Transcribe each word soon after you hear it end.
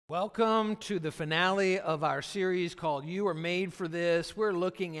Welcome to the finale of our series called You Are Made for This. We're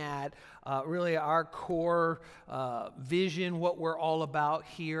looking at really our core vision, what we're all about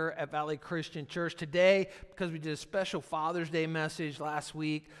here at Valley Christian Church. Today, because we did a special Father's Day message last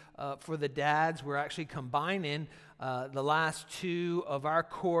week for the dads, we're actually combining the last two of our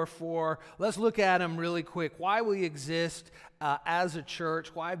core four. Let's look at them really quick. Why we exist as a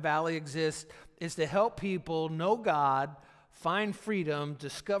church, why Valley exists, is to help people know God, find freedom,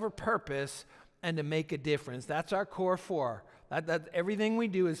 discover purpose, and to make a difference. That's our core four. That everything we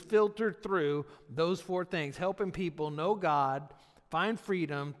do is filtered through those four things, helping people know God, find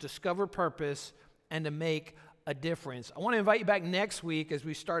freedom, discover purpose, and to make a difference. I want to invite you back next week as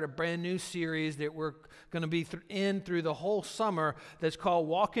we start a brand new series that we're going to be through the whole summer that's called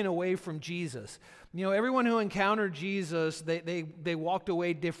Walking Away from Jesus. You know, everyone who encountered Jesus, they walked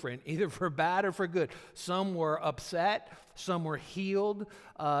away different, either for bad or for good. Some were upset, some were healed,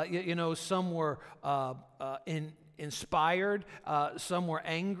 some were inspired, some were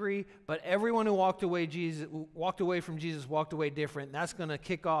angry, but everyone who walked away from Jesus walked away different. And that's going to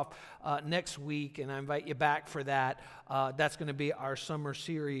kick off next week, and I invite you back for that. That's going to be our summer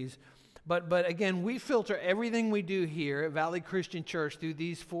series. But again, we filter everything we do here at Valley Christian Church through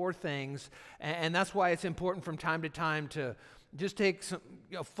these four things, and that's why it's important from time to time to just take some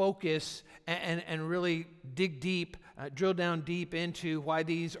focus and really dig deep, drill down deep into why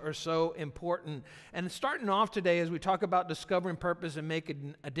these are so important. And starting off today, as we talk about discovering purpose and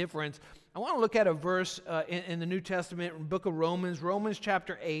making a difference, I want to look at a verse in the New Testament, in the book of Romans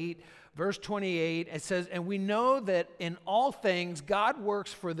chapter 8, verse 28. It says, "And we know that in all things God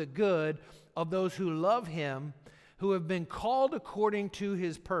works for the good of those who love him, who have been called according to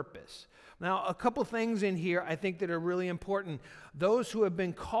his purpose." Now, a couple things in here I think that are really important. Those who have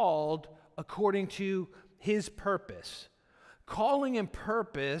been called according to his purpose. Calling and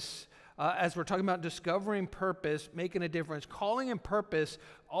purpose, as we're talking about discovering purpose, making a difference, calling and purpose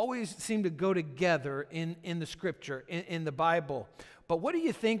always seem to go together in the scripture, in the Bible. But what do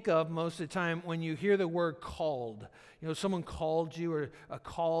you think of most of the time when you hear the word called? You know, someone called you, or a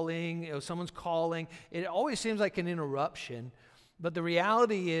calling, someone's calling. It always seems like an interruption. But the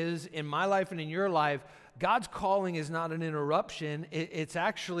reality is, in my life and in your life, God's calling is not an interruption. It's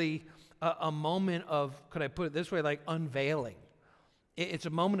actually a moment of, could I put it this way, like unveiling. It's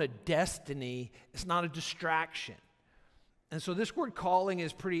a moment of destiny. It's not a distraction. And so this word calling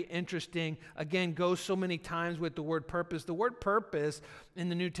is pretty interesting. Again, goes so many times with the word purpose. The word purpose in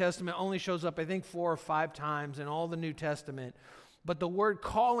the New Testament only shows up, I think, 4 or 5 times in all the New Testament. But the word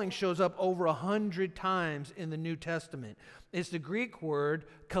calling shows up over 100 times in the New Testament. It's the Greek word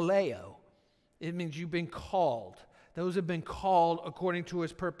kaleo. It means you've been called. Those have been called according to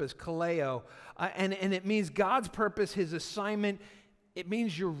his purpose, kaleo. And it means God's purpose, his assignment. It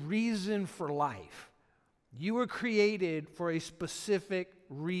means your reason for life. You were created for a specific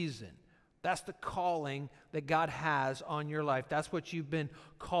reason. That's the calling that God has on your life. That's what you've been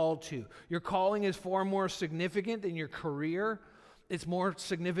called to. Your calling is far more significant than your career. It's more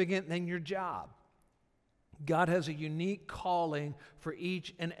significant than your job. God has a unique calling for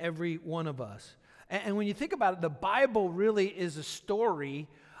each and every one of us. And when you think about it, the Bible really is a story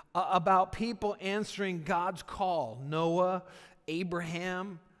about people answering God's call. Noah,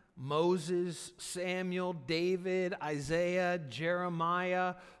 Abraham, Moses, Samuel, David, Isaiah,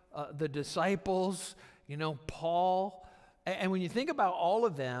 Jeremiah, the disciples, Paul. And when you think about all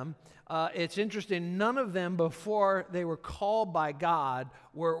of them, it's interesting, none of them before they were called by God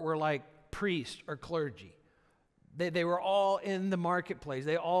were like priests or clergy. They were all in the marketplace.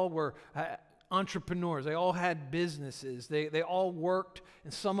 They all were entrepreneurs. They all had businesses. They all worked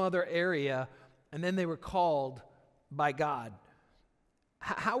in some other area, and then they were called by God.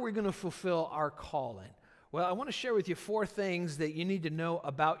 How are we going to fulfill our calling? Well, I want to share with you 4 things that you need to know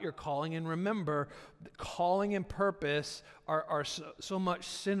about your calling. And remember, calling and purpose are so much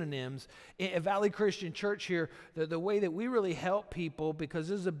synonyms. At Valley Christian Church here, the way that we really help people, because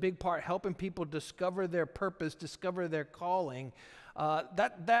this is a big part, helping people discover their purpose, discover their calling,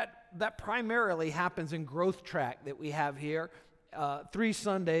 that primarily happens in Growth Track that we have here. 3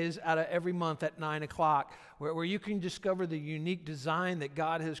 Sundays out of every month at 9 o'clock, where you can discover the unique design that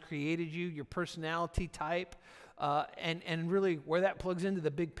God has created you, your personality type, and really where that plugs into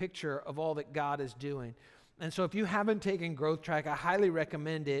the big picture of all that God is doing. And so if you haven't taken Growth Track, I highly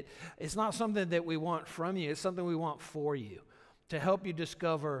recommend it. It's not something that we want from you. It's something we want for you, to help you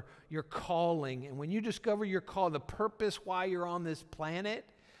discover your calling. And when you discover your call, the purpose why you're on this planet,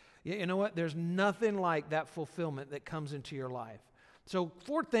 you know what? There's nothing like that fulfillment that comes into your life. So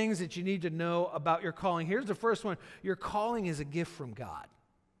 4 things that you need to know about your calling. Here's the first one. Your calling is a gift from God.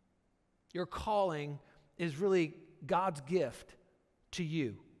 Your calling is really God's gift to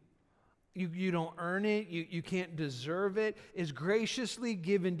you. You don't earn it. You can't deserve it. It's graciously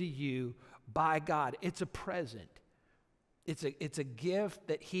given to you by God. It's a present. It's a gift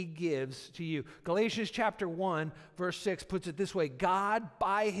that he gives to you. Galatians chapter 1, verse 6 puts it this way: God,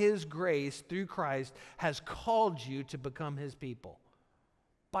 by his grace through Christ, has called you to become his people.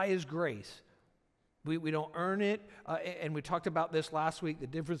 By his grace. We don't earn it, and we talked about this last week, the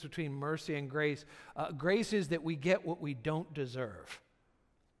difference between mercy and grace. Grace is that we get what we don't deserve.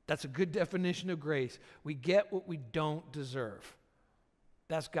 That's a good definition of grace. We get what we don't deserve.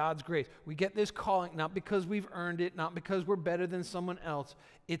 That's God's grace. We get this calling not because we've earned it, not because we're better than someone else.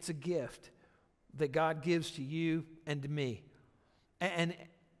 It's a gift that God gives to you and to me. And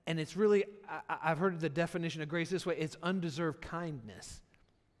it's really, I've heard the definition of grace this way: it's undeserved kindness.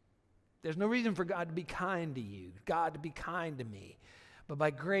 There's no reason for God to be kind to you, God to be kind to me. But by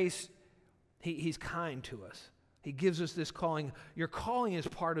grace, he's kind to us. He gives us this calling. Your calling is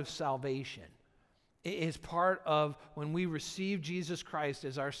part of salvation. It is part of when we receive Jesus Christ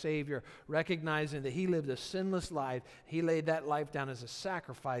as our Savior, recognizing that he lived a sinless life. He laid that life down as a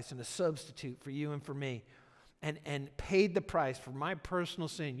sacrifice and a substitute for you and for me, and paid the price for my personal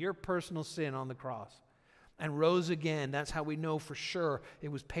sin, your personal sin on the cross, and rose again. That's how we know for sure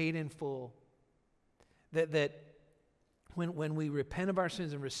it was paid in full. That when we repent of our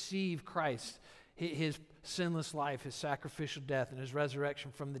sins and receive Christ, his sinless life, his sacrificial death, and his resurrection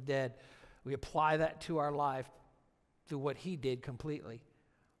from the dead, we apply that to our life through what he did completely.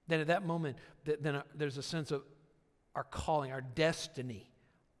 Then at that moment, there's a sense of our calling, our destiny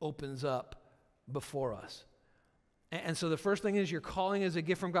opens up before us. And so the first thing is your calling is a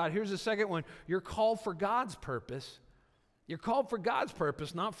gift from God. Here's the second one. You're called for God's purpose. You're called for God's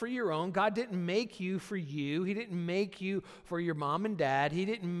purpose, not for your own. God didn't make you for you. He didn't make you for your mom and dad. He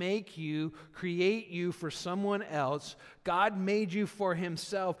didn't make you, create you for someone else. God made you for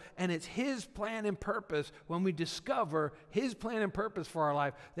himself, and it's his plan and purpose when we discover his plan and purpose for our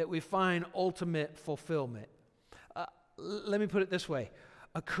life that we find ultimate fulfillment. Let me put it this way.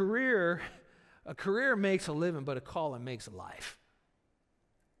 A career makes a living, but a calling makes a life.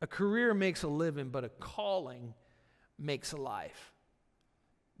 A career makes a living, but a calling makes a life.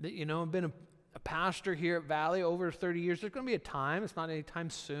 You know, I've been a pastor here at Valley over 30 years. There's going to be a time, it's not any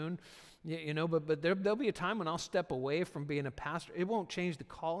time soon, you know, but there'll be a time when I'll step away from being a pastor. It won't change the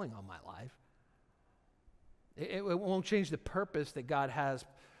calling on my life. It won't change the purpose that God has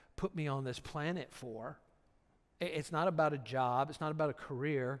put me on this planet for. It's not about a job. It's not about a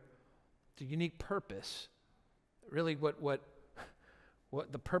career. It's a unique purpose. Really what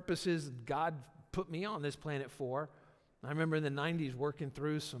the purpose is God put me on this planet for. I remember in the 90s working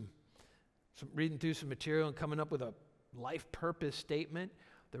through reading through some material and coming up with a life purpose statement.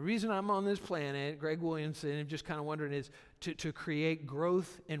 The reason I'm on this planet, Greg Williamson, and just kind of wondering, is to create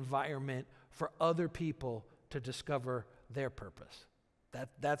growth environment for other people to discover their purpose.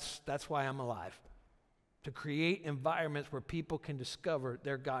 That's why I'm alive. To create environments where people can discover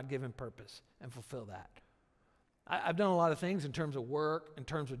their God-given purpose and fulfill that. I've done a lot of things in terms of work, in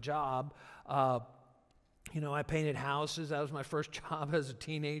terms of job. You know, I painted houses. That was my first job as a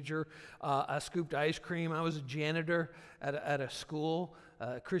teenager. I scooped ice cream. I was a janitor at a school,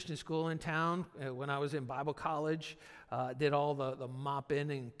 a Christian school in town when I was in Bible college. Did all the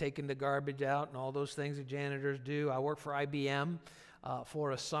mopping and taking the garbage out and all those things that janitors do. I worked for IBM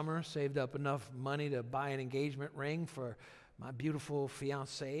for a summer, saved up enough money to buy an engagement ring for my beautiful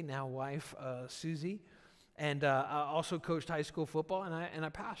fiancée, now wife, Susie. And I also coached high school football, and I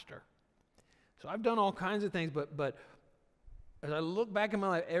pastor. So I've done all kinds of things, but as I look back in my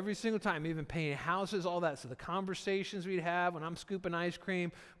life, every single time, even painting houses, all that, so the conversations we'd have when I'm scooping ice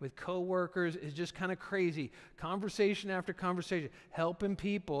cream with coworkers is just kind of crazy. Conversation after conversation, helping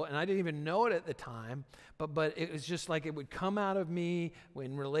people, and I didn't even know it at the time, but it was just like it would come out of me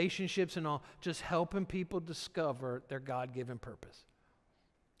in relationships and all, just helping people discover their God-given purpose.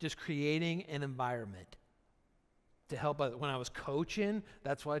 Just creating an environment to help others. When I was coaching,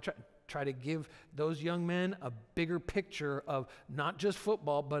 that's why I try to give those young men a bigger picture of not just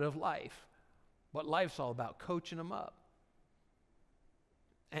football, but of life. What life's all about, coaching them up.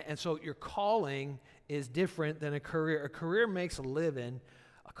 And so your calling is different than a career. A career makes a living.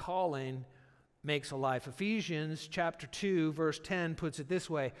 A calling makes a life. Ephesians chapter 2, verse 10 puts it this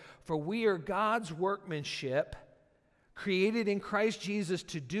way: "For we are God's workmanship, created in Christ Jesus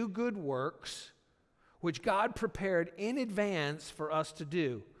to do good works, which God prepared in advance for us to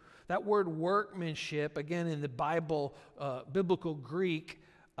do." That word workmanship, again in the Bible, biblical Greek,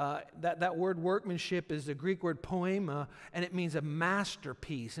 That word workmanship is the Greek word poema, and it means a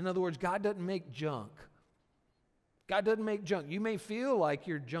masterpiece. In other words, God doesn't make junk. God doesn't make junk. You may feel like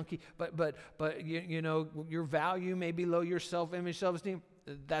you're junky, but you know, your value may be low, your self-image, self-esteem.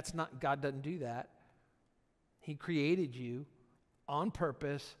 That's not, God doesn't do that. He created you on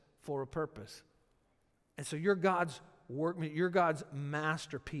purpose for a purpose. And so you're God's workman, you're God's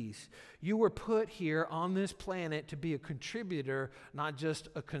masterpiece. You were put here on this planet to be a contributor, not just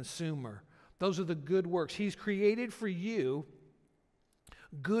a consumer. Those are the good works. He's created for you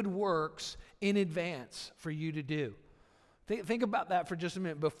good works in advance for you to do. Think about that for just a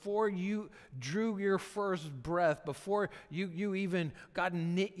minute. Before you drew your first breath, before you even God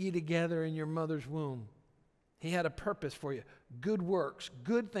knit you together in your mother's womb, He had a purpose for you. Good works,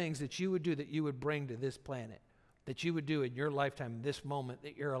 good things that you would do, that you would bring to this planet, that you would do in your lifetime, this moment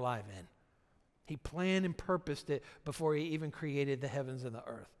that you're alive in. He planned and purposed it before He even created the heavens and the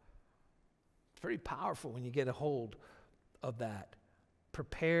earth. It's very powerful when you get a hold of that.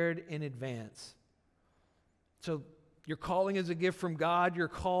 Prepared in advance. So your calling is a gift from God. You're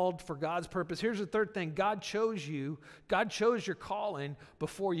called for God's purpose. Here's the third thing. God chose you. God chose your calling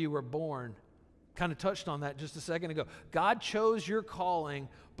before you were born. Kind of touched on that just a second ago. God chose your calling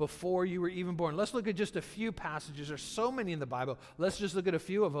before you were even born. Let's look at just a few passages. There's so many in the Bible. Let's just look at a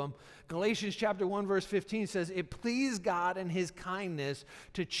few of them. Galatians chapter 1 verse 15 says, "It pleased God in His kindness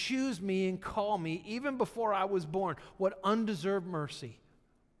to choose me and call me even before I was born." What undeserved mercy.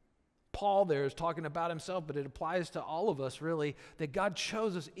 Paul there is talking about himself, but it applies to all of us really, that God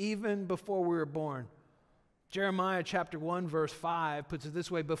chose us even before we were born. Jeremiah chapter 1 verse 5 puts it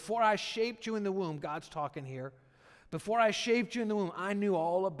this way: "Before I shaped you in the womb," God's talking here, "before I shaped you in the womb, I knew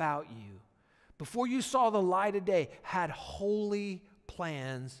all about you. Before you saw the light of day, had holy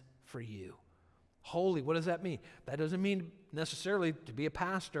plans for you." Holy, what does that mean? That doesn't mean necessarily to be a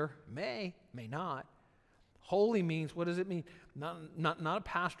pastor. May not. Holy means, what does it mean? Not a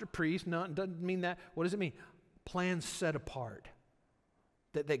pastor, priest. No, it doesn't mean that. What does it mean? Plans set apart.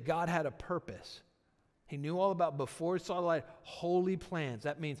 That God had a purpose. He knew all about before He saw the light. Holy plans.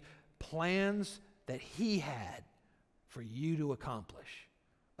 That means plans that He had for you to accomplish.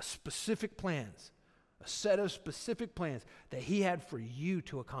 A specific plans. A set of specific plans that He had for you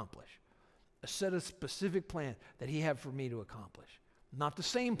to accomplish. A set of specific plans that He had for me to accomplish. Not the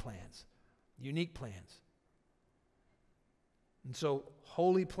same plans. Unique plans. And so,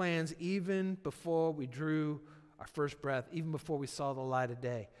 holy plans even before we drew our first breath, even before we saw the light of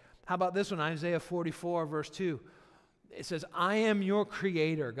day. How about this one? Isaiah 44, verse 2. It says, "I am your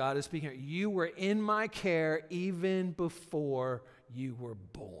creator," God is speaking here. "You were in my care even before you were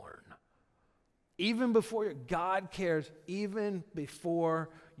born." Even before, God cares even before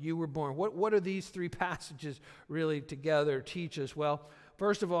you were born. What do these three passages really together teach us? Well,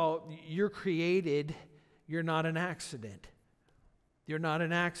 first of all, you're created. You're not an accident. You're not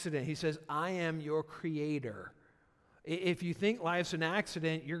an accident. He says, "I am your creator." If you think life's an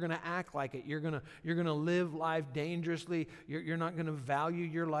accident, you're going to act like it. You're going to live life dangerously. You're not going to value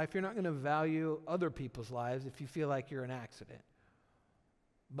your life. You're not going to value other people's lives if you feel like you're an accident.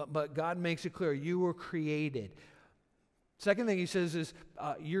 But God makes it clear, you were created. Second thing He says is,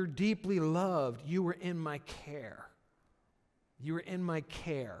 you're deeply loved. You were in my care. You were in my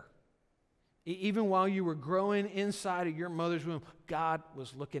care. Even while you were growing inside of your mother's womb, God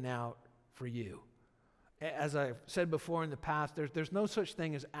was looking out for you. As I've said before in the past, there's no such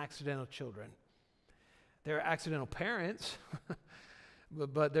thing as accidental children. There are accidental parents,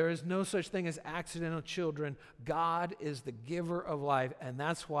 but there is no such thing as accidental children. God is the giver of life, and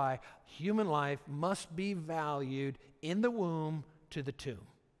that's why human life must be valued in the womb to the tomb.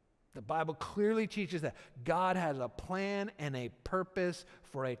 The Bible clearly teaches that God has a plan and a purpose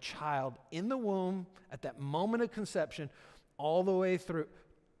for a child in the womb at that moment of conception all the way through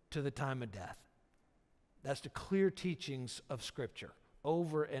to the time of death. That's the clear teachings of Scripture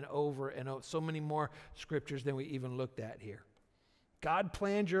over and over and over. So many more scriptures than we even looked at here. God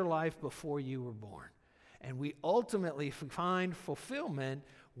planned your life before you were born. And we ultimately find fulfillment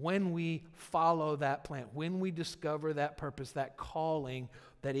when we follow that plan, when we discover that purpose, that calling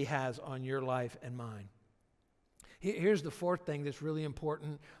that He has on your life and mine. Here's the fourth thing that's really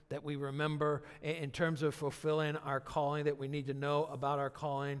important that we remember in terms of fulfilling our calling, that we need to know about our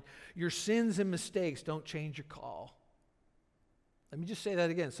calling. Your sins and mistakes don't change your call. Let me just say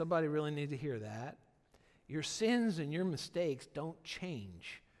that again. Somebody really needs to hear that. Your sins and your mistakes don't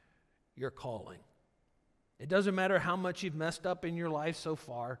change your calling. It doesn't matter how much you've messed up in your life so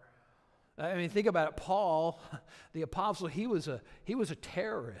far. I mean, think about it. Paul, the apostle, he was a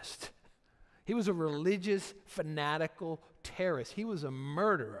terrorist. He was a religious, fanatical terrorist. He was a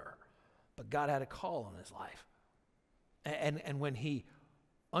murderer, but God had a call on his life. And when he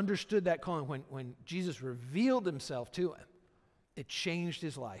understood that calling, when Jesus revealed himself to him, it changed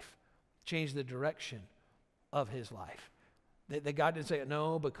his life, changed the direction of his life. That God didn't say,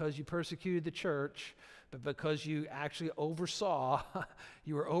 no, because you persecuted the church, but because you actually oversaw,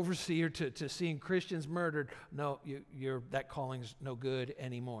 you were overseer to seeing Christians murdered, no, that calling's no good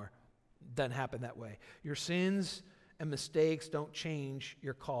anymore. Doesn't happen that way. Your sins and mistakes don't change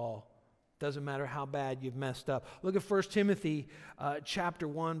your call. Doesn't matter how bad you've messed up. Look at 1 Timothy chapter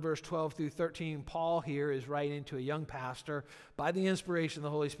 1, verse 12 through 13. Paul here is writing to a young pastor by the inspiration of the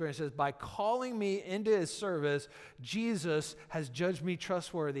Holy Spirit. It says, by calling me into his service, Jesus has judged me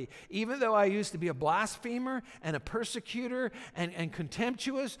trustworthy. Even though I used to be a blasphemer and a persecutor and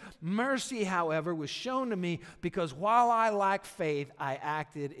contemptuous, mercy, however, was shown to me because while I lacked faith, I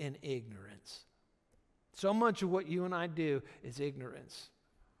acted in ignorance. So much of what you and I do is ignorance.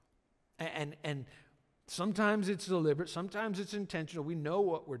 And sometimes it's deliberate, sometimes it's intentional. We know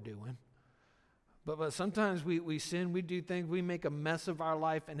what we're doing. But sometimes we sin, we do things, we make a mess of our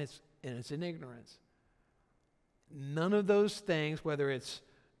life, and it's in ignorance. None of those things, whether it's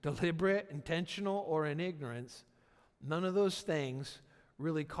deliberate, intentional, or in ignorance, none of those things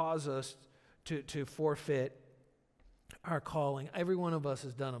really cause us to forfeit our calling. Every one of us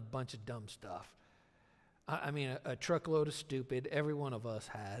has done a bunch of dumb stuff. I mean, a truckload of stupid, every one of us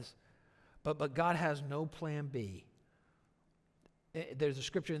has. But God has no plan B. There's a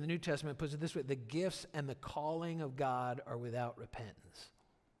scripture in the New Testament that puts it this way: the gifts and the calling of God are without repentance.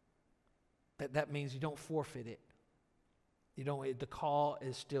 That means you don't forfeit it. The call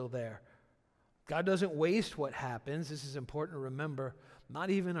is still there. God doesn't waste what happens. This is important to remember. Not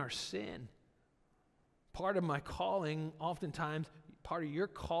even our sin. Part of my calling, oftentimes, part of your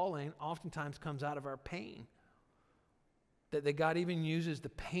calling oftentimes comes out of our pain. That God even uses the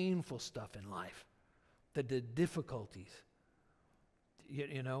painful stuff in life, the difficulties,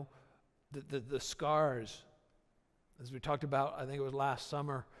 the scars. As we talked about, I think it was last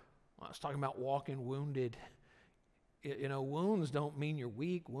summer, I was talking about walking wounded. Wounds don't mean you're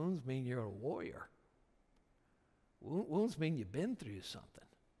weak. Wounds mean you're a warrior. Wounds mean you've been through something.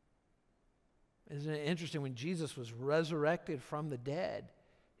 Isn't it interesting? When Jesus was resurrected from the dead,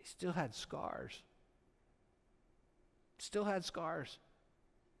 he still had scars. Still had scars.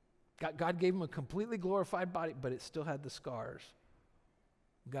 God gave him a completely glorified body, but it still had the scars.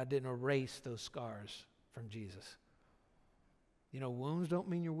 God didn't erase those scars from Jesus. Wounds don't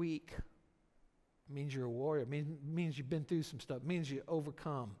mean you're weak. It means you're a warrior. It means you've been through some stuff. It means you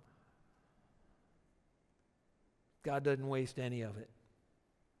overcome. God doesn't waste any of it.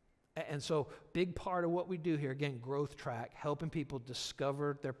 And so, big part of what we do here, again, Growth Track, helping people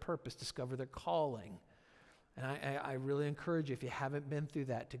discover their purpose, discover their calling. And I really encourage you, if you haven't been through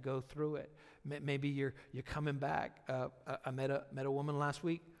that, to go through it. Maybe you're coming back. I met a woman last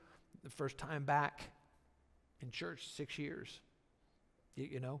week, the first time back in church, 6 years.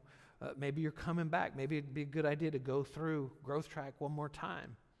 Maybe you're coming back. Maybe it'd be a good idea to go through Growth Track one more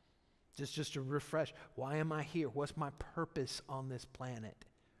time, just to refresh. Why am I here? What's my purpose on this planet?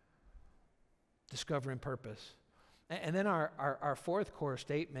 Discovering purpose. And then our fourth core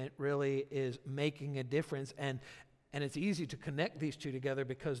statement really is making a difference, and it's easy to connect these two together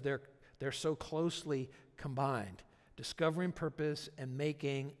because they're so closely combined. Discovering purpose and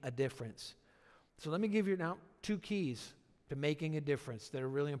making a difference. So let me give you now 2 keys to making a difference that are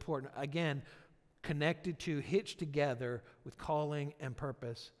really important. Again, hitched together with calling and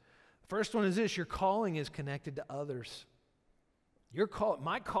purpose. First one is this: your calling is connected to others.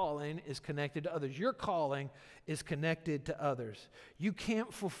 My calling is connected to others. Your calling is connected to others. You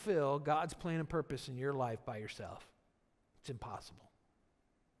can't fulfill God's plan and purpose in your life by yourself. It's impossible.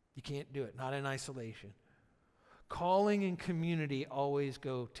 You can't do it, not in isolation. Calling and community always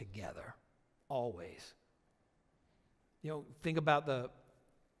go together, always. Think about the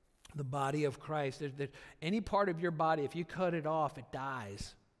body of Christ. Any part of your body, if you cut it off, it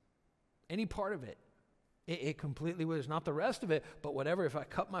dies. Any part of it. It completely withers. Not the rest of it, but whatever. If I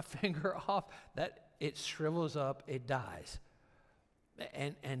cut my finger off, it shrivels up, it dies.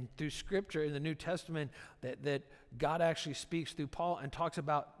 And through Scripture in the New Testament, that God actually speaks through Paul and talks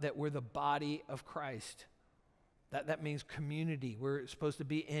about that we're the body of Christ. That means community. We're supposed to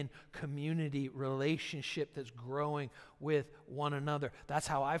be in community relationship that's growing with one another. That's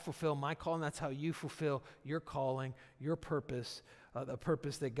how I fulfill my calling. That's how you fulfill your calling, your purpose, the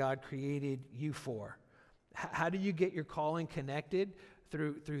purpose that God created you for. How do you get your calling connected?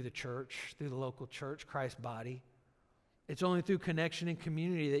 Through the church, through the local church, Christ's body. It's only through connection and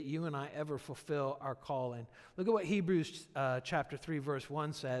community that you and I ever fulfill our calling. Look at what Hebrews chapter 3, verse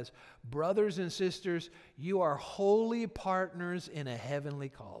 1 says. Brothers and sisters, you are holy partners in a heavenly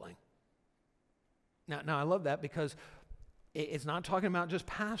calling. Now I love that because it's not talking about just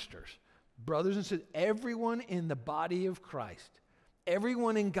pastors. Brothers and sisters, everyone in the body of Christ,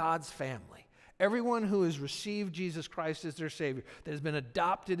 everyone in God's family, everyone who has received Jesus Christ as their Savior, that has been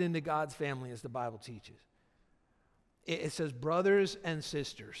adopted into God's family, as the Bible teaches. It says, brothers and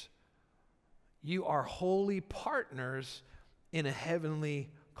sisters, you are holy partners in a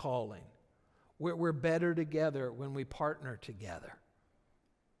heavenly calling. We're better together when we partner together.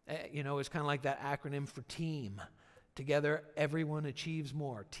 It's kind of like that acronym for team. Together, everyone achieves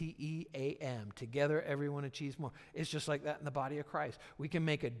more. TEAM. Together, everyone achieves more. It's just like that in the body of Christ. We can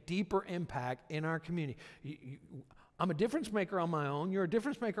make a deeper impact in our community. I'm a difference maker on my own. You're a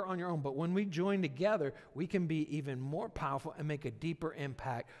difference maker on your own. But when we join together, we can be even more powerful and make a deeper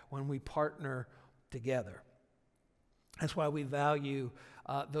impact when we partner together. That's why we value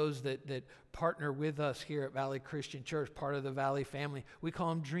those that partner with us here at Valley Christian Church, part of the Valley family. We call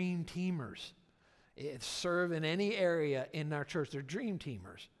them dream teamers. Serve in any area in our church. They're dream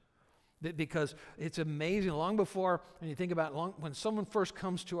teamers. Because it's amazing. Long before, when you think about when someone first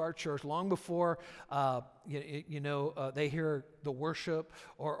comes to our church, long before they hear the worship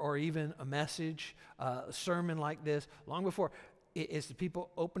or even a message, a sermon like this, long before, it's the people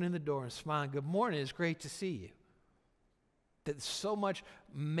opening the door and smiling. Good morning. It's great to see you. That so much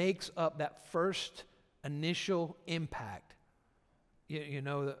makes up that first initial impact.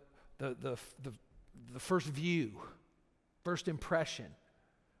 The first view, first impression.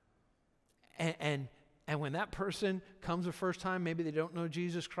 And when that person comes the first time, maybe they don't know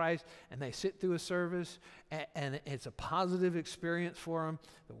Jesus Christ, and they sit through a service, and it's a positive experience for them.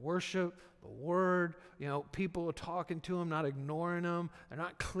 The worship, the word, people are talking to them, not ignoring them. They're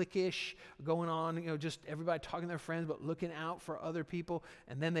not cliquish going on, just everybody talking to their friends, but looking out for other people.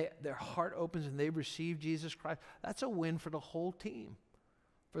 And then their heart opens and they receive Jesus Christ. That's a win for the whole team.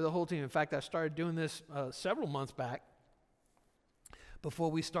 For the whole team. In fact, I started doing this several months back.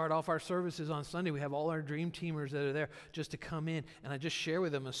 Before we start off our services on Sunday, we have all our dream teamers that are there just to come in, and I just share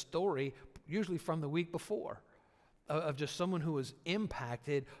with them a story, usually from the week before, of just someone who was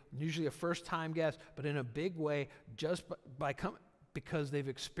impacted, usually a first-time guest, but in a big way, just by coming, because they've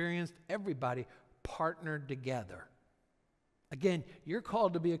experienced everybody partnered together. Again, you're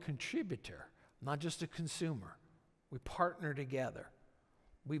called to be a contributor, not just a consumer. We partner together.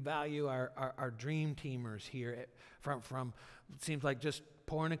 We value our dream teamers here from it seems like just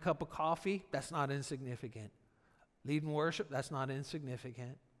pouring a cup of coffee, that's not insignificant. Leading worship, that's not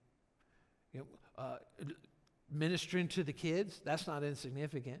insignificant. Ministering to the kids, that's not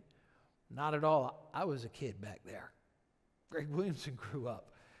insignificant. Not at all. I was a kid back there. Greg Williamson grew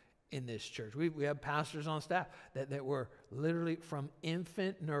up in this church. We have pastors on staff that were literally from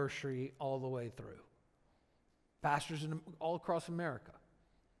infant nursery all the way through. Pastors all across America.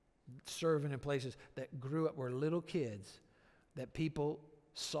 Serving in places that grew up, were little kids, that people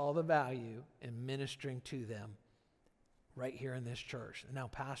saw the value in ministering to them right here in this church. And now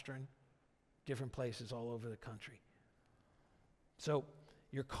pastoring different places all over the country. So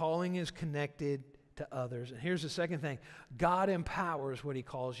your calling is connected to others. And here's the second thing. God empowers what he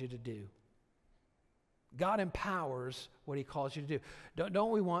calls you to do. God empowers what he calls you to do.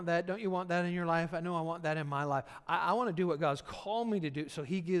 Don't we want that? Don't you want that in your life? I know I want that in my life. I want to do what God's called me to do, so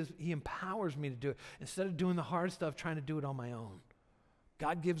he empowers me to do it. Instead of doing the hard stuff, trying to do it on my own.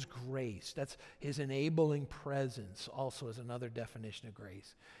 God gives grace. That's his enabling presence, also is another definition of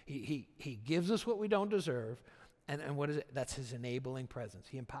grace. He gives us what we don't deserve, and what is it? That's his enabling presence.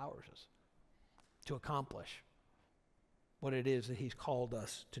 He empowers us to accomplish what it is that he's called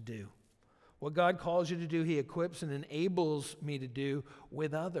us to do. What God calls you to do, he equips and enables me to do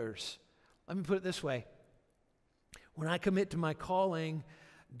with others. Let me put it this way. When I commit to my calling,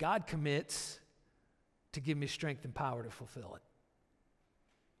 God commits to give me strength and power to fulfill it.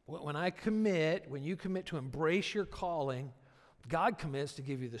 When you commit to embrace your calling, God commits to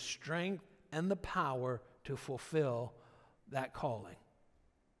give you the strength and the power to fulfill that calling.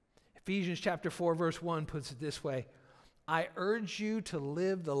 Ephesians chapter 4, verse 1 puts it this way. I urge you to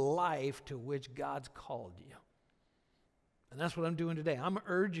live the life to which God's called you. And that's what I'm doing today. I'm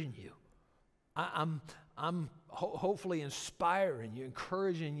urging you. I'm hopefully inspiring you,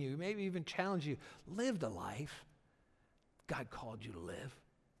 encouraging you, maybe even challenging you. Live the life God called you to live.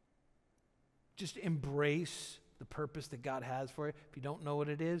 Just embrace the purpose that God has for you. If you don't know what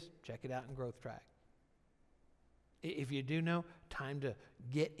it is, check it out in Growth Track. If you do know, time to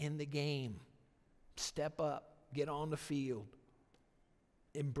get in the game. Step up. get on the field,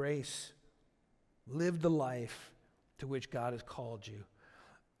 embrace, live the life to which God has called you.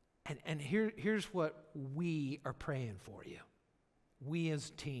 And here's what we are praying for you. We as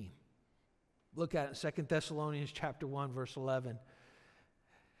a team. Look at it in 2 Thessalonians chapter 1, verse 11. It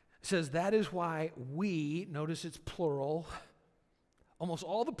says, that is why we, notice it's plural. Almost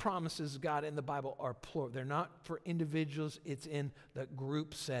all the promises of God in the Bible are plural. They're not for individuals. It's in the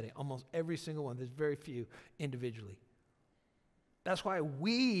group setting. Almost every single one. There's very few individually. That's why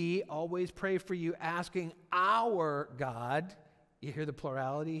we always pray for you, asking our God. You hear the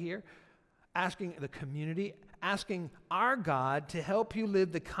plurality here? Asking the community, asking our God to help you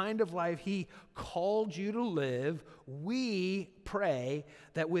live the kind of life He called you to live. We pray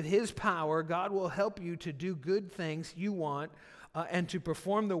that with His power, God will help you to do good things you want and to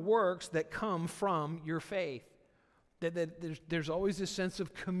perform the works that come from your faith. There's always this sense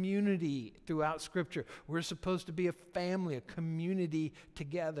of community throughout Scripture. We're supposed to be a family, a community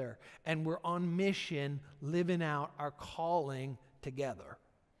together, and we're on mission living out our calling together.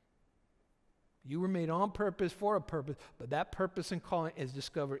 You were made on purpose for a purpose, but that purpose and calling is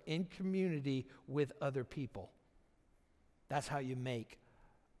discovered in community with other people. That's how you make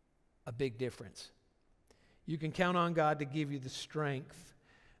a big difference. You can count on God to give you the strength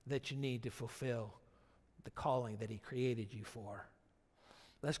that you need to fulfill the calling that He created you for.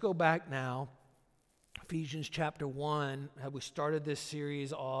 Let's go back now. Ephesians chapter 1, we started this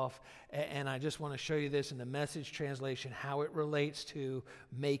series off, and I just want to show you this in the Message translation, how it relates to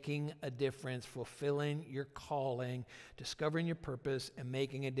making a difference, fulfilling your calling, discovering your purpose, and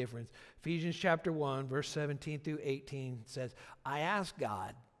making a difference. Ephesians chapter 1, verse 17 through 18 says, I ask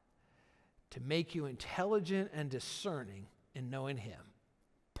God to make you intelligent and discerning in knowing Him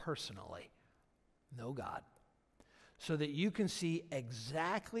personally. Know God. So that you can see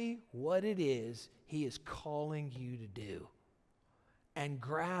exactly what it is He is calling you to do and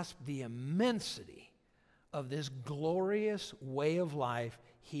grasp the immensity of this glorious way of life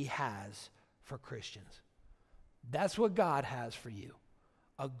He has for Christians. That's what God has for you,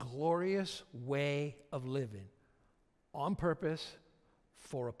 a glorious way of living on purpose,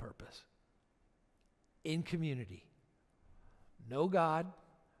 for a purpose, in community. Know God,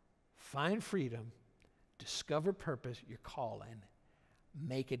 find freedom, discover purpose, your calling,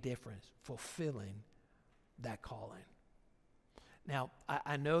 make a difference, fulfilling that calling. Now,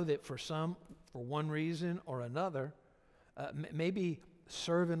 I know that for some, for one reason or another, maybe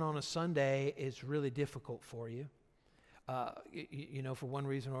serving on a Sunday is really difficult for you, for one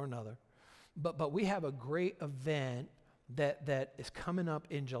reason or another. But we have a great event that is coming up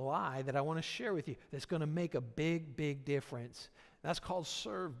in July that I want to share with you that's going to make a big, big difference. That's called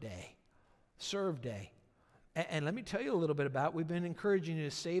Serve Day. Serve Day. And let me tell you a little bit about it. We've been encouraging you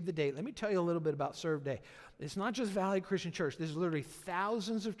to save the date. Let me tell you a little bit about Serve Day. It's not just Valley Christian Church. There's literally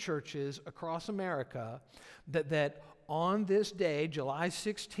thousands of churches across America that on this day, July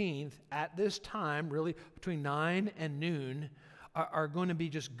 16th, at this time, really between 9 and noon, are going to be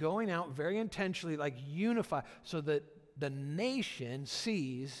just going out very intentionally, like unify, so that the nation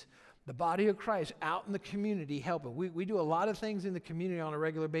sees the body of Christ out in the community helping. We do a lot of things in the community on a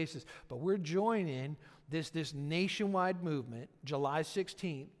regular basis, but we're joining this nationwide movement, July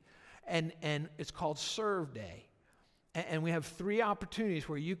 16th, and it's called Serve Day. And we have 3 opportunities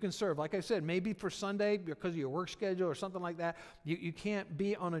where you can serve. Like I said, maybe for Sunday, because of your work schedule or something like that, you can't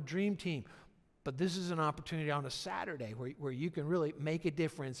be on a dream team. But this is an opportunity on a Saturday where you can really make a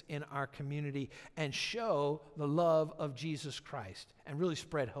difference in our community and show the love of Jesus Christ and really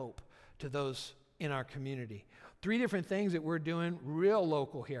spread hope to those in our community. 3 different things that we're doing real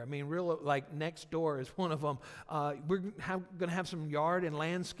local here. I mean, real, like next door is one of them. We're going to have some yard and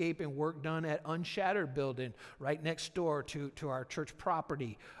landscaping work done at Unshattered Building right next door to our church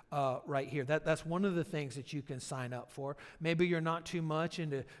property right here. That's one of the things that you can sign up for. Maybe you're not too much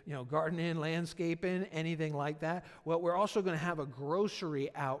into gardening, landscaping, anything like that. Well, we're also going to have a grocery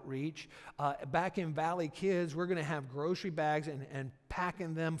outreach. Back in Valley Kids, we're going to have grocery bags and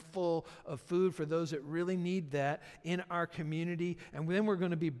packing them full of food for those that really need that in our community. And then we're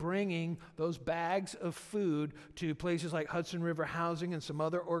going to be bringing those bags of food to places like Hudson River Housing and some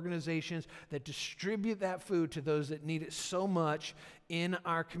other organizations that distribute that food to those that need it so much in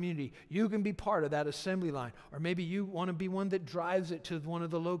our community. You can be part of that assembly line, or maybe you want to be one that drives it to one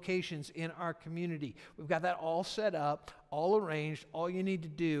of the locations in our community. We've got that all set up, all arranged. All you need to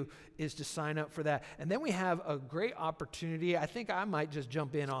do is to sign up for that. And then we have a great opportunity. I think I might just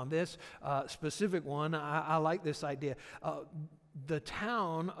jump in on this specific one. I like this idea. The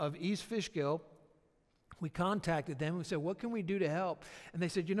town of East Fishkill we contacted them and we said, what can we do to help? And they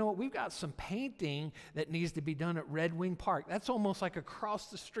said, you know what, we've got some painting that needs to be done at Red Wing Park. That's almost like across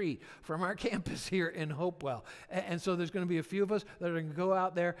the street from our campus here in Hopewell. And so there's going to be a few of us that are going to go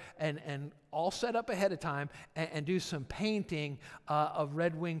out there and all set up ahead of time and do some painting of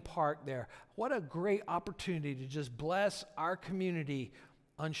Red Wing Park there. What a great opportunity to just bless our community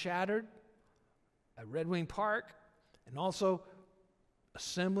unshattered at Red Wing Park, and also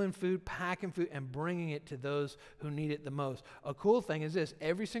assembling food, packing food, and bringing it to those who need it the most. A cool thing is this: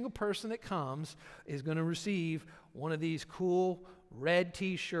 every single person that comes is going to receive one of these cool red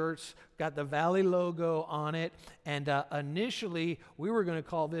t-shirts, got the Valley logo on it, and initially we were going to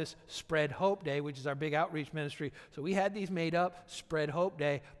call this Spread Hope Day, which is our big outreach ministry. So we had these made up, Spread Hope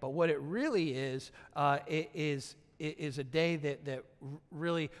Day, but what it really is, it is a day that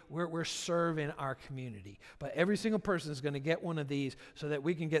really we're serving our community. But every single person is going to get one of these so that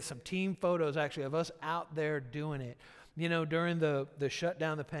we can get some team photos actually of us out there doing it. You know, during the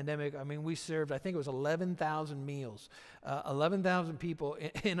shutdown, the pandemic, I mean, we served, I think it was 11,000 meals. 11,000 people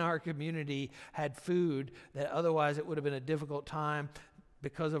in our community had food that otherwise it would have been a difficult time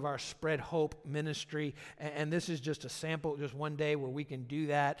because of our Spread Hope ministry. And this is just a sample, just one day where we can do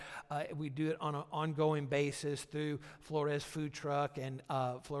that. We do it on an ongoing basis through Flores Food Truck and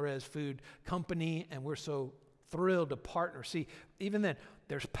Flores Food Company, and we're so thrilled to partner. See, even then,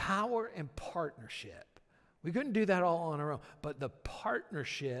 there's power in partnership. We couldn't do that all on our own, but the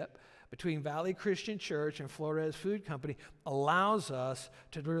partnership between Valley Christian Church and Flores Food Company allows us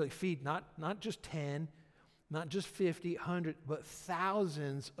to really feed not just 10, not just 50, 100, but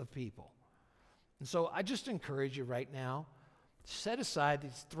thousands of people. And so I just encourage you right now, set aside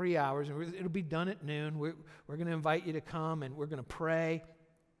these 3 hours, and it'll be done at noon. We're going to invite you to come, and we're going to pray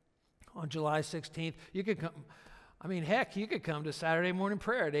on July 16th. You could come. I mean, heck, you could come to Saturday morning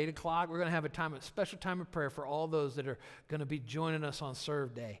prayer at 8 o'clock. We're going to have a special time of prayer for all those that are going to be joining us on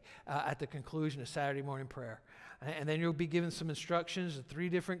Serve Day at the conclusion of Saturday morning prayer. And then you'll be given some instructions of 3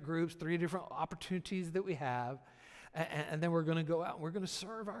 different groups, 3 different opportunities that we have. And then we're going to go out and we're going to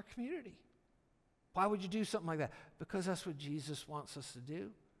serve our community. Why would you do something like that? Because that's what Jesus wants us to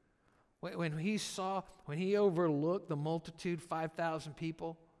do. When he overlooked the multitude, 5,000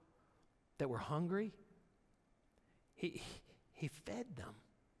 people that were hungry, he fed them.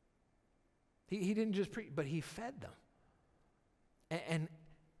 He didn't just preach, but he fed them. And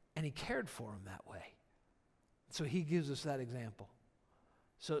he cared for them that way. So he gives us that example.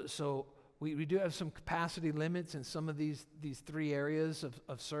 So we do have some capacity limits in some of these 3 areas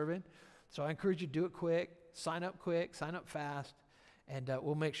of serving. So I encourage you to do it quick, sign up fast, and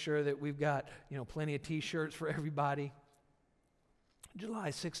we'll make sure that we've got plenty of t-shirts for everybody. July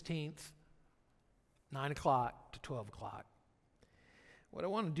 16th, 9 o'clock to 12 o'clock. What I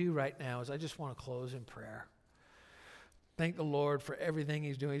want to do right now is I just want to close in prayer. Thank the Lord for everything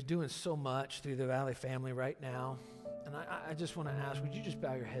he's doing. He's doing so much through the Valley family right now. And I just want to ask, would you just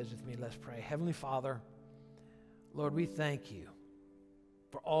bow your heads with me? Let's pray. Heavenly Father, Lord, we thank you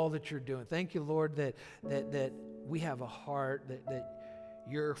for all that you're doing. Thank you, Lord, that we have a heart, that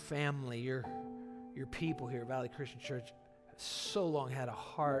your family, your people here at Valley Christian Church have so long had a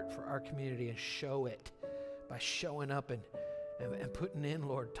heart for our community, and show it by showing up and putting in,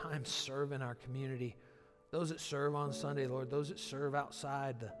 Lord, time serving our community. Those that serve on Sunday, Lord, those that serve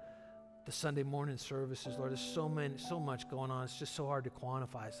outside the Sunday morning services, Lord, there's so much going on. It's just so hard to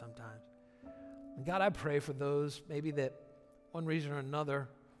quantify sometimes. And God, I pray for those maybe that one reason or another,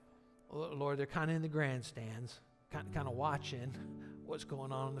 Lord, they're kind of in the grandstands, kind of watching what's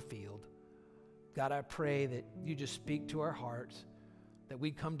going on in the field. God, I pray that you just speak to our hearts, that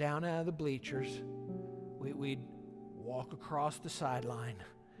we'd come down out of the bleachers, we'd walk across the sideline,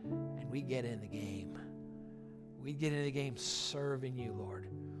 and we'd get in the game. We'd get in the game serving you, Lord.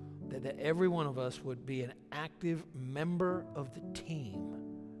 That every one of us would be an active member of the team,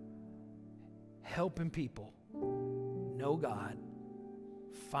 helping people know God,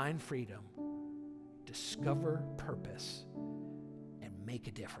 find freedom, discover purpose, and make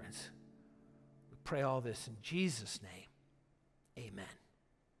a difference. We pray all this in Jesus' name. Amen.